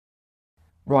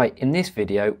Right, in this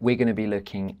video we're going to be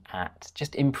looking at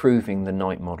just improving the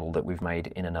night model that we've made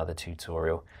in another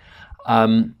tutorial.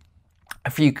 A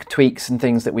few tweaks and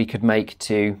things that we could make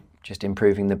to just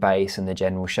improving the base and the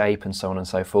general shape and so on and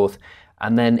so forth.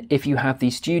 And then if you have the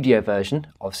studio version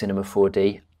of Cinema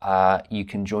 4D, you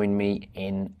can join me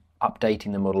in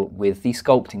updating the model with the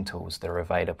sculpting tools that are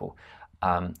available,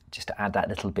 just to add that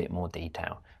little bit more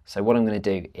detail. So what I'm going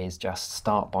to do is just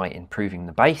start by improving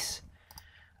the base.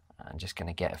 I'm just going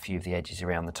to get a few of the edges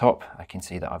around the top. I can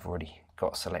see that I've already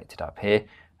got selected up here.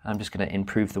 I'm just going to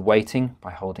improve the weighting by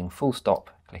holding full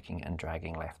stop, clicking and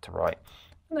dragging left to right.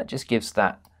 And that just gives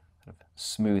that sort of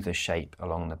smoother shape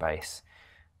along the base.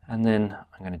 And then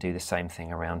I'm going to do the same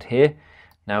thing around here.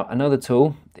 Now another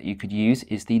tool that you could use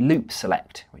is the loop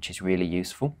select, which is really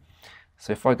useful.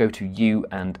 So if I go to U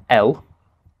and L,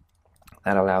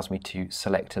 that allows me to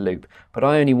select a loop, but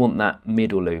I only want that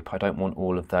middle loop. I don't want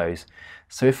all of those.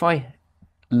 So if I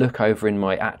look over in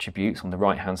my attributes on the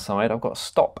right hand side, I've got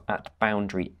stop at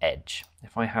boundary edge.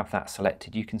 If I have that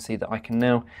selected, you can see that I can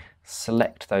now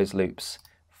select those loops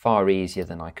far easier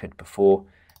than I could before.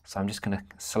 So I'm just going to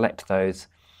select those,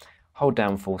 hold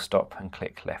down full stop and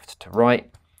click left to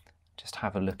right. Just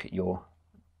have a look at your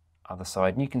other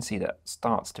side and you can see that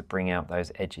starts to bring out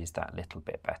those edges that little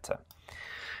bit better.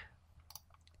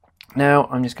 Now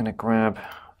I'm just going to grab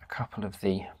a couple of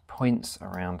the points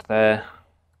around there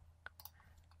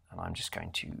and I'm just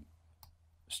going to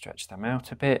stretch them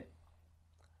out a bit,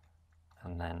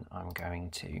 and then I'm going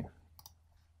to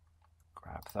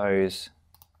grab those,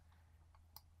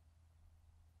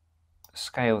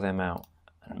 scale them out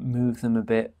and move them a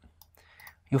bit.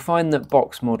 You'll find that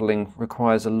box modelling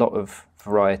requires a lot of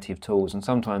variety of tools, and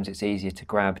sometimes it's easier to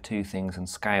grab two things and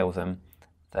scale them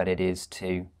than it is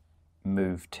to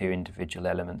move two individual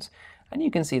elements. And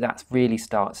you can see that really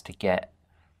starts to get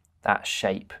that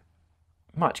shape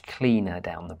much cleaner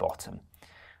down the bottom.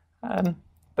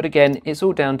 But again, it's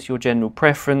all down to your general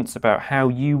preference about how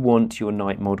you want your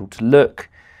night model to look,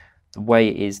 the way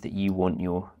it is that you want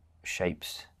your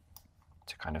shapes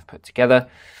to kind of put together,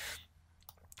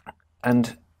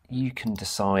 and you can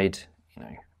decide,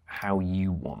 how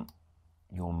you want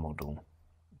your model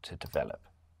to develop.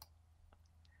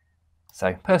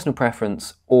 So personal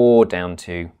preference, or down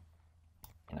to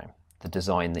the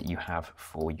design that you have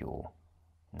for your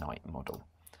night model.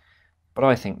 But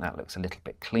I think that looks a little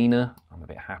bit cleaner. I'm a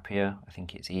bit happier. I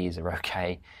think its ears are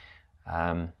okay.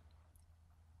 I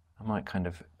might kind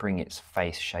of bring its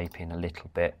face shape in a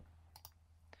little bit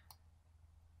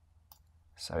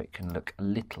so it can look a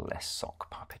little less sock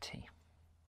puppety.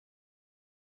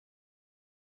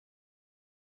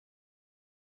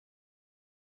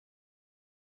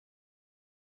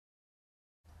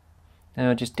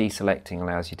 Now just deselecting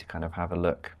allows you to kind of have a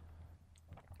look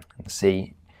and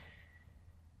see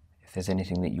if there's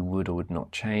anything that you would or would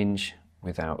not change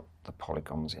without the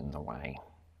polygons in the way.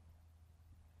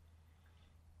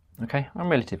 Okay, I'm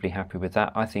relatively happy with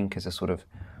that. I think as a sort of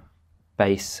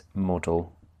base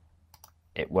model,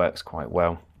 it works quite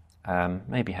well.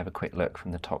 Maybe have a quick look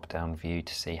from the top-down view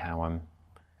to see how I'm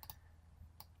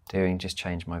doing. Just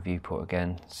change my viewport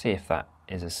again, see if that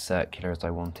is as circular as I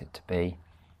want it to be.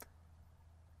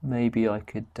 Maybe I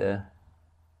could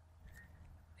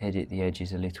edit the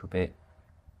edges a little bit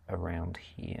around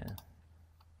here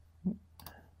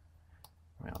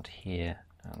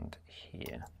and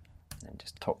here, and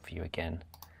just top view again,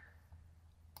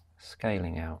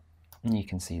 scaling out, and you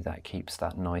can see that keeps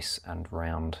that nice and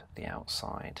round the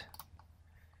outside.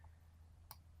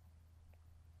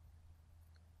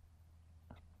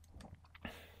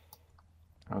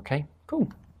 Okay,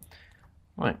 cool.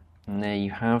 Right, and there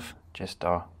you have just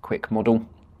our quick model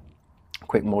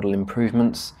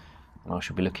improvements, and I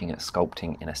shall be looking at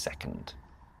sculpting in a second.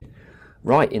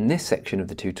 Right, in this section of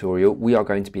the tutorial we are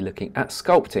going to be looking at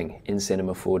sculpting in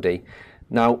Cinema 4D.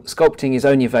 Now sculpting is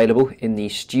only available in the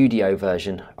studio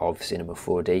version of Cinema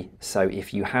 4D, so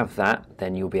if you have that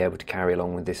then you'll be able to carry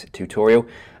along with this tutorial,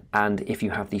 and if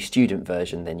you have the student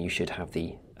version then you should have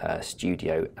the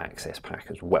studio access pack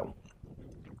as well.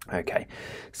 Okay,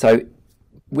 so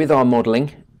with our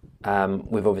modelling,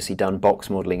 we've obviously done box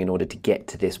modelling in order to get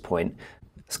to this point.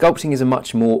 Sculpting is a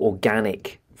much more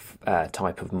organic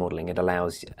type of modelling. It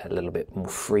allows a little bit more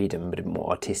freedom, a bit more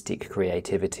artistic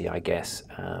creativity, I guess,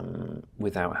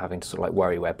 without having to sort of like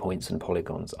worry where points and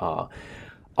polygons are.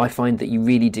 I find that you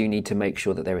really do need to make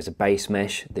sure that there is a base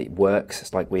mesh that works,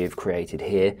 it's like we've created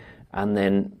here, and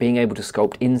then being able to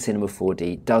sculpt in Cinema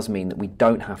 4D does mean that we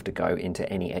don't have to go into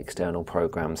any external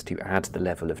programs to add the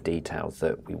level of detail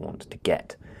that we want to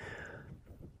get.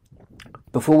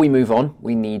 Before we move on,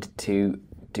 we need to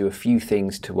do a few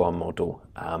things to our model.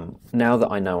 Now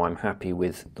that I know I'm happy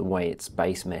with the way its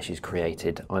base mesh is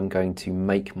created, I'm going to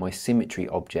make my symmetry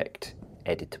object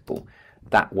editable.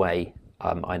 That way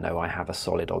I know I have a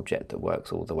solid object that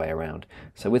works all the way around.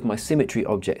 So with my symmetry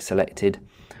object selected,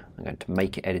 I'm going to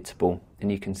make it editable,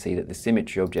 and you can see that the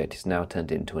symmetry object is now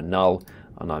turned into a null,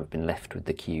 and I've been left with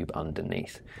the cube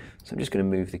underneath. So I'm just going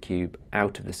to move the cube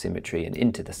out of the symmetry and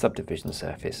into the subdivision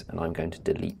surface, and I'm going to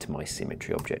delete my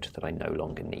symmetry object that I no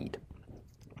longer need.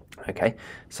 Okay,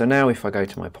 so now if I go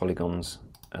to my polygons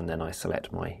and then I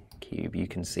select my cube, you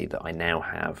can see that I now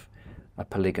have a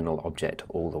polygonal object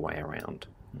all the way around.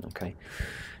 Okay,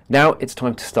 now it's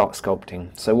time to start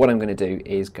sculpting. So what I'm going to do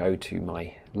is go to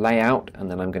my layout, and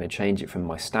then I'm going to change it from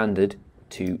my standard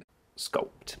to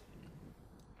sculpt.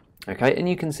 Okay, and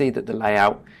you can see that the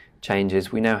layout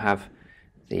changes. We now have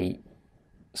the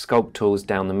sculpt tools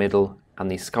down the middle and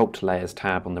the sculpt layers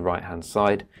tab on the right hand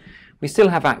side. We still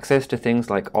have access to things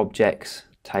like objects,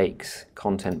 takes,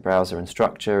 content browser and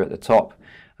structure at the top,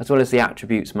 as well as the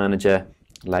attributes manager,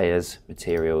 layers,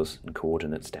 materials and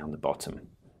coordinates down the bottom.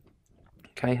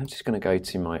 Okay, I'm just going to go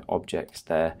to my objects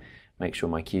there, make sure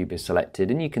my cube is selected,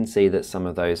 and you can see that some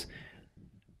of those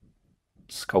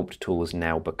sculpt tools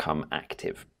now become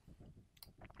active.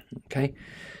 Okay,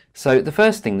 so the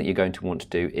first thing that you're going to want to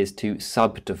do is to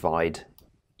subdivide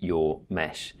your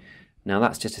mesh. Now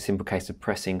that's just a simple case of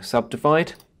pressing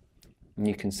subdivide, and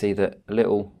you can see that a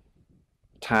little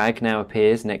tag now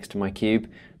appears next to my cube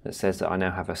that says that I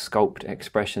now have a sculpt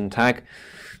expression tag,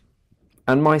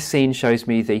 and my scene shows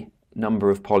me the number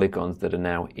of polygons that are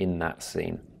now in that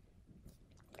scene.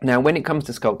 Now when it comes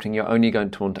to sculpting, you're only going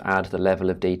to want to add the level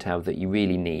of detail that you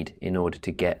really need in order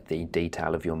to get the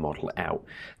detail of your model out.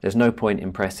 There's no point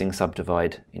in pressing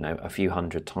subdivide, a few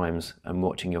hundred times and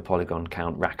watching your polygon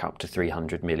count rack up to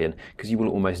 300 million, because you will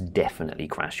almost definitely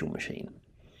crash your machine.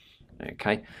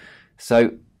 Okay,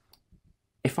 so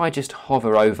if I just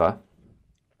hover over,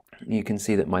 you can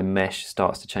see that my mesh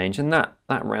starts to change, and that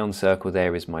round circle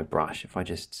there is my brush. If I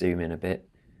just zoom in a bit,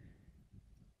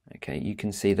 okay, you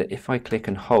can see that if I click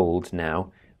and hold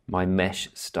now, my mesh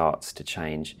starts to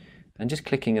change, and just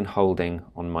clicking and holding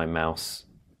on my mouse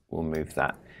will move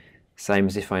that. Same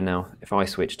as if I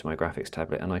switch to my graphics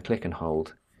tablet and I click and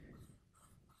hold,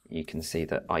 you can see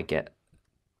that I get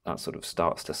that sort of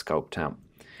starts to sculpt out.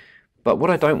 But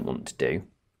what I don't want to do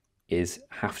is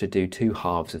have to do two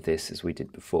halves of this as we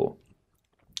did before.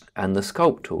 And the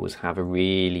sculpt tools have a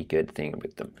really good thing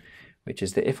with them, which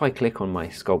is that if I click on my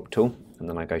sculpt tool and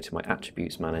then I go to my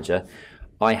attributes manager,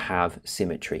 I have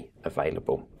symmetry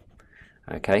available.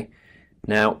 Okay,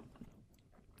 now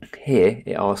here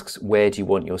it asks where do you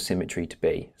want your symmetry to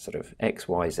be, sort of X,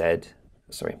 Y, or Z,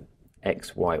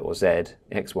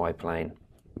 XY plane,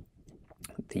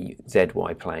 the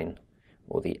ZY plane,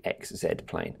 or the XZ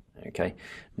plane. Okay,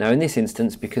 now in this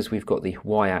instance, because we've got the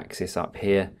Y axis up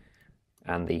here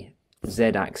and the Z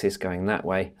axis going that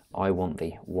way, I want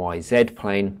the YZ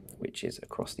plane, which is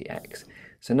across the X.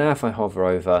 So now if I hover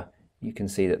over, you can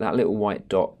see that that little white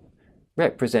dot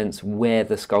represents where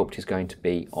the sculpt is going to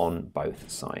be on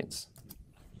both sides.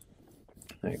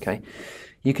 Okay,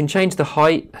 you can change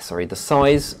the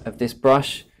size of this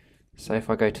brush. So if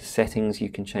I go to settings, you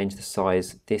can change the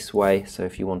size this way. So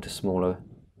if you want a smaller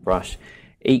brush,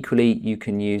 equally you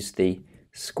can use the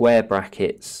square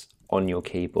brackets on your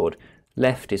keyboard.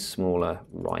 Left is smaller,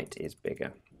 right is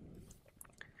bigger.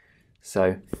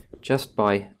 So just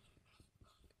by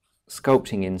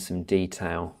sculpting in some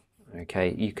detail,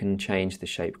 okay, you can change the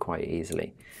shape quite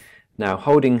easily. Now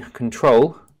holding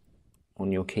Control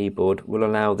on your keyboard will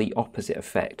allow the opposite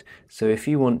effect. So if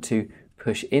you want to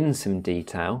push in some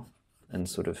detail and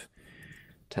sort of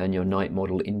turn your night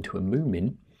model into a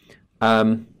Moomin,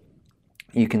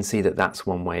 you can see that that's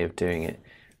one way of doing it.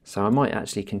 So I might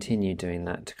actually continue doing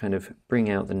that to kind of bring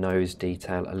out the nose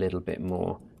detail a little bit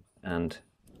more and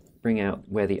bring out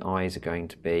where the eyes are going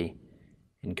to be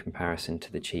in comparison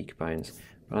to the cheekbones.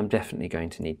 But I'm definitely going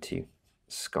to need to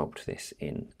sculpt this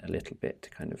in a little bit to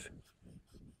kind of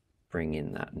bring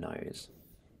in that nose.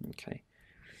 Okay.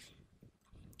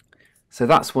 So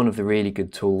that's one of the really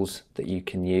good tools that you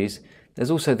can use.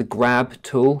 There's also the grab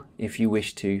tool if you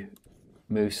wish to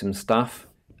move some stuff,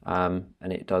 and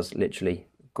it does literally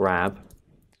grab.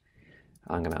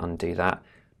 I'm going to undo that.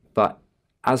 But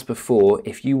as before,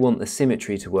 if you want the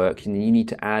symmetry to work, you need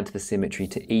to add the symmetry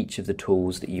to each of the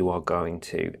tools that you are going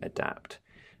to adapt.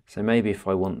 So maybe if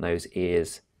I want those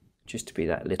ears just to be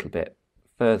that little bit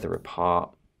further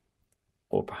apart,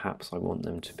 or perhaps I want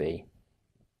them to be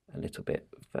a little bit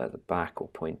further back or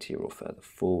pointier or further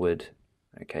forward,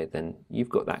 okay, then you've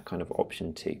got that kind of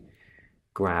option to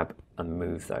grab and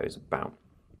move those about.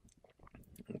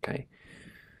 Okay,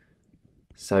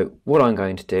 so what I'm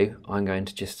going to do, I'm going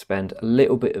to just spend a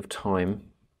little bit of time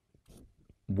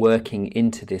working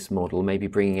into this model, maybe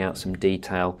bringing out some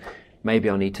detail. Maybe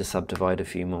I'll need to subdivide a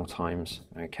few more times,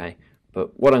 okay?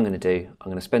 But what I'm going to do, I'm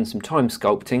going to spend some time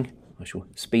sculpting. I shall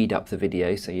speed up the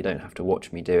video so you don't have to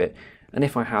watch me do it. And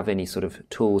if I have any sort of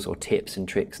tools or tips and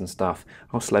tricks and stuff,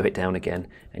 I'll slow it down again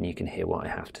and you can hear what I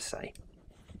have to say.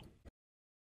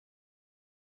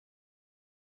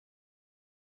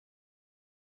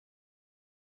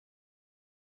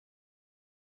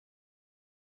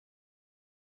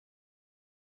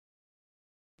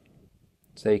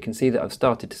 So you can see that I've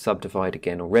started to subdivide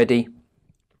again already.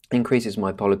 Increases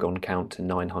my polygon count to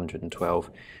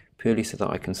 912, purely so that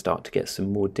I can start to get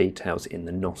some more details in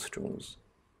the nostrils.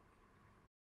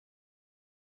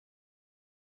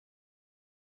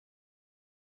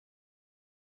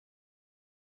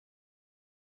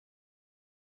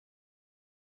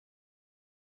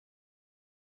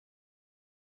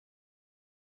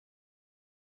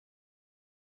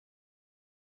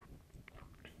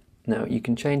 Now you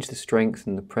can change the strength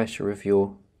and the pressure of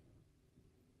your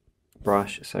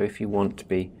brush, so if you want to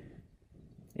be,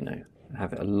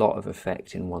 have a lot of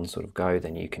effect in one sort of go,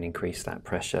 then you can increase that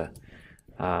pressure,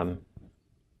 or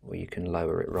you can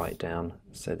lower it right down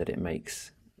so that it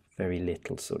makes very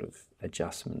little sort of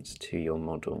adjustments to your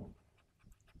model,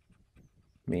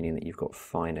 meaning that you've got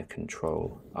finer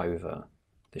control over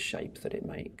the shape that it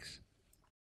makes.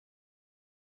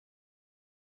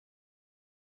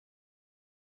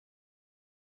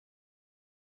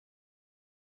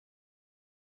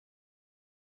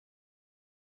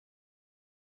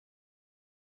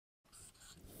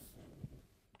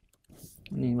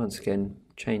 And then once again,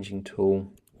 changing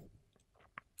tool,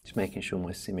 just making sure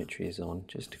my symmetry is on,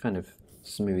 just to kind of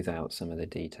smooth out some of the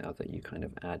detail that you kind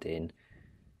of add in.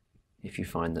 If you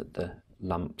find that the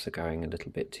lumps are going a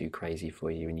little bit too crazy for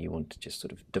you and you want to just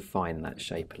sort of define that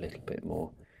shape a little bit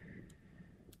more.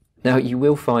 Now you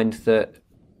will find that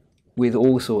with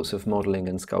all sorts of modelling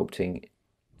and sculpting,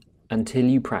 until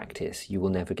you practice, you will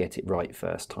never get it right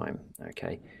first time,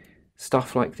 okay?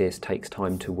 Stuff like this takes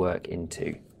time to work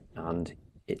into, and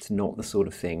it's not the sort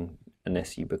of thing,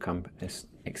 unless you become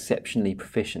exceptionally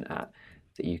proficient at,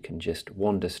 that you can just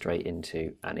wander straight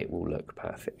into and it will look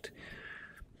perfect.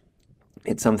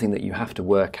 It's something that you have to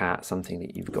work at, something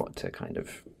that you've got to kind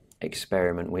of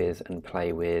experiment with and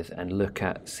play with and look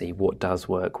at, see what does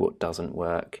work, what doesn't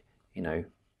work,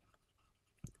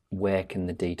 where can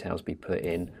the details be put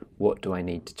in, what do I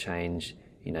need to change,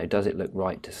 does it look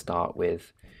right to start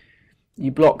with. You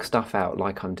block stuff out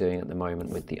like I'm doing at the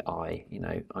moment with the eye,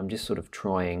 I'm just sort of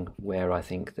trying where I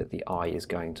think that the eye is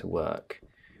going to work.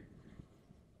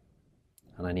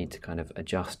 And I need to kind of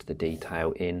adjust the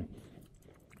detail in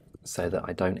so that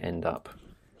I don't end up,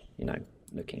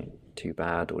 looking too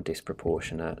bad or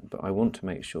disproportionate, but I want to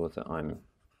make sure that I'm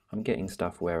getting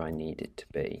stuff where I need it to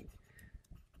be.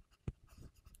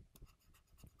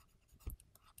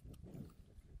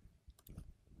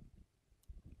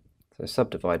 So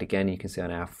subdivide again, you can see I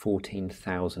now have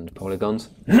 14,000 polygons.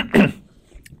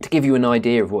 To give you an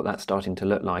idea of what that's starting to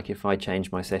look like, if I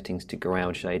change my settings to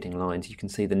ground shading lines, you can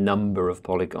see the number of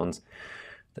polygons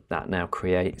that now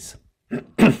creates.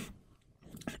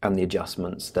 And the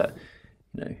adjustments that,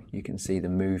 you can see the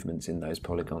movements in those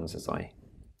polygons as I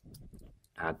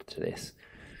add to this.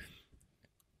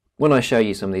 When I show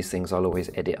you some of these things, I'll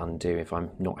always edit undo if I'm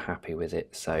not happy with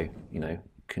it. So,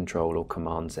 Control or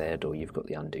Command Z, or you've got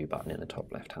the undo button in the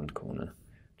top left hand corner.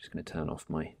 I'm just going to turn off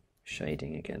my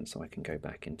shading again so I can go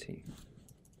back into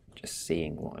just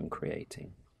seeing what I'm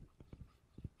creating.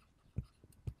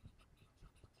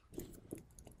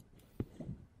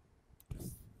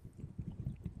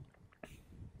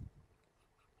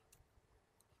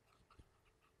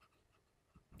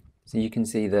 So you can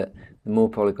see that the more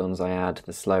polygons I add,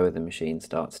 the slower the machine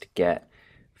starts to get.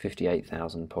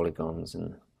 58,000 polygons,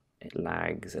 and it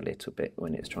lags a little bit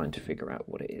when it's trying to figure out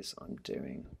what it is I'm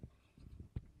doing.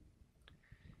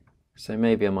 So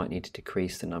maybe I might need to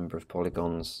decrease the number of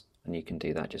polygons, and you can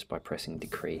do that just by pressing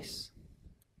decrease.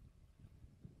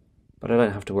 But I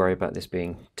don't have to worry about this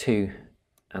being too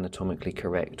anatomically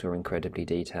correct or incredibly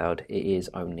detailed. It is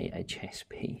only a chess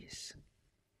piece.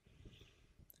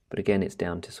 But again, it's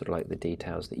down to sort of like the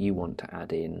details that you want to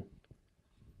add in.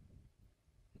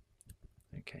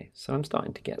 Okay, so I'm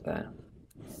starting to get there.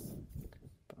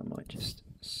 But I might just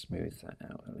smooth that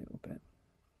out a little bit.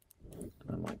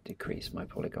 And I might decrease my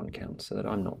polygon count so that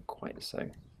I'm not quite so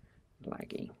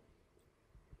laggy.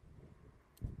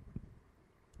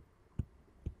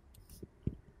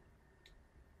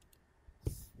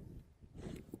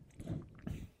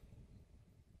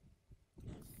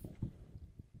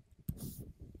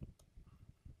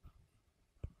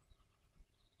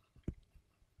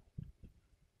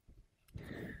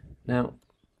 Now,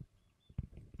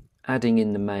 adding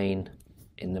in the main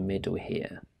in the middle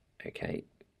here, okay,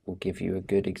 will give you a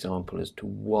good example as to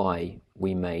why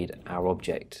we made our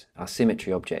object, our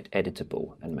symmetry object,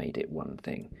 editable and made it one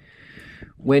thing.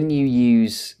 When you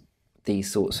use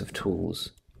these sorts of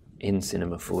tools in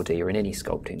Cinema 4D or in any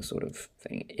sculpting sort of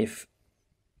thing, if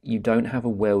you don't have a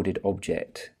welded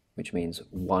object, which means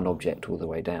one object all the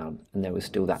way down, and there was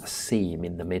still that seam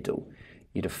in the middle,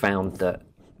 you'd have found that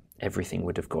everything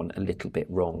would have gone a little bit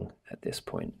wrong at this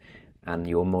point, and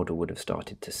your model would have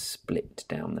started to split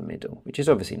down the middle, which is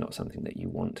obviously not something that you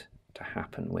want to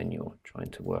happen when you're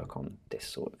trying to work on this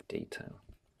sort of detail.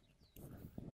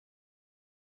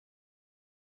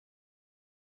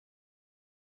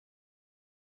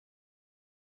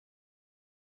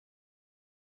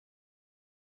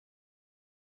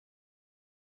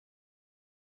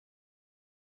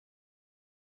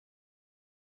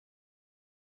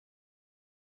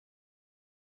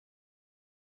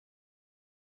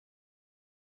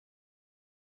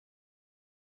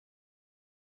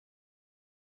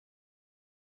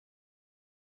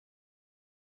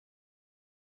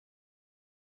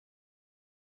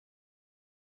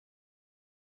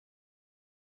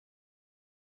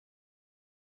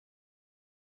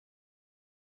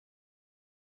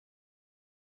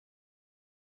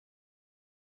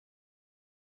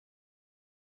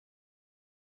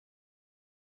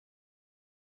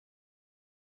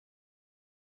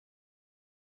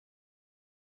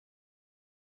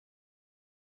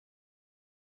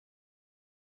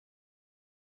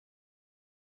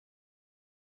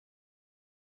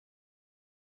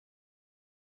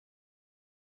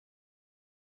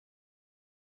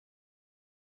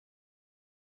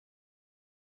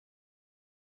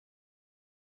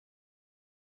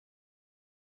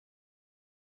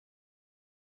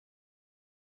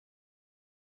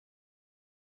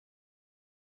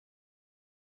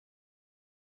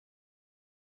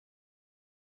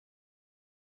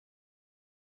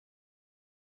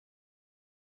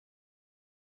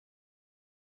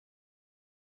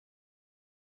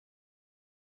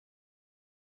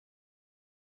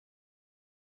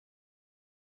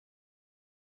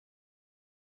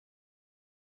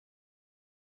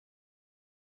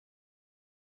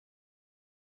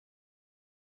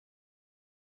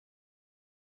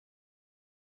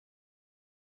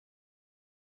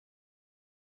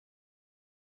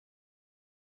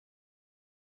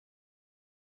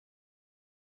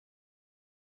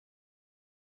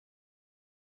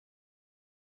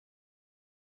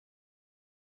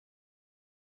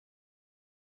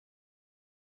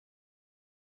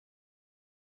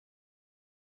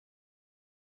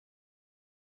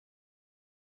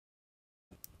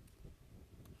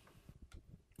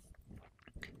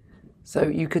 So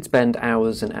you could spend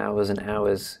hours and hours and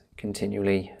hours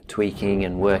continually tweaking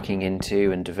and working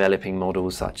into and developing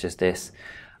models such as this.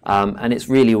 And it's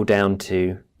really all down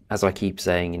to, as I keep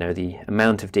saying, the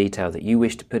amount of detail that you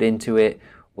wish to put into it,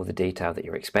 or the detail that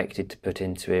you're expected to put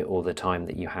into it, or the time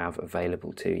that you have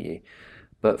available to you.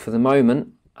 But for the moment,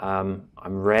 I'm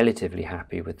relatively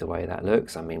happy with the way that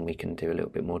looks. I mean, we can do a little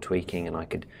bit more tweaking, and I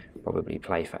could probably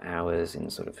play for hours in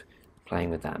sort of playing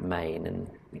with that main and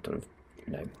sort of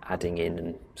adding in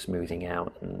and smoothing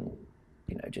out and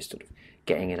just sort of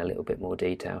getting in a little bit more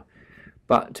detail.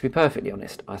 But to be perfectly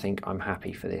honest, I think I'm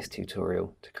happy for this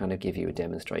tutorial to kind of give you a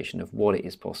demonstration of what it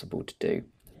is possible to do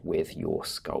with your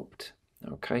sculpt.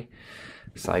 Okay,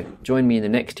 so join me in the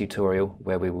next tutorial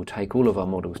where we will take all of our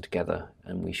models together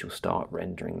and we shall start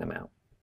rendering them out.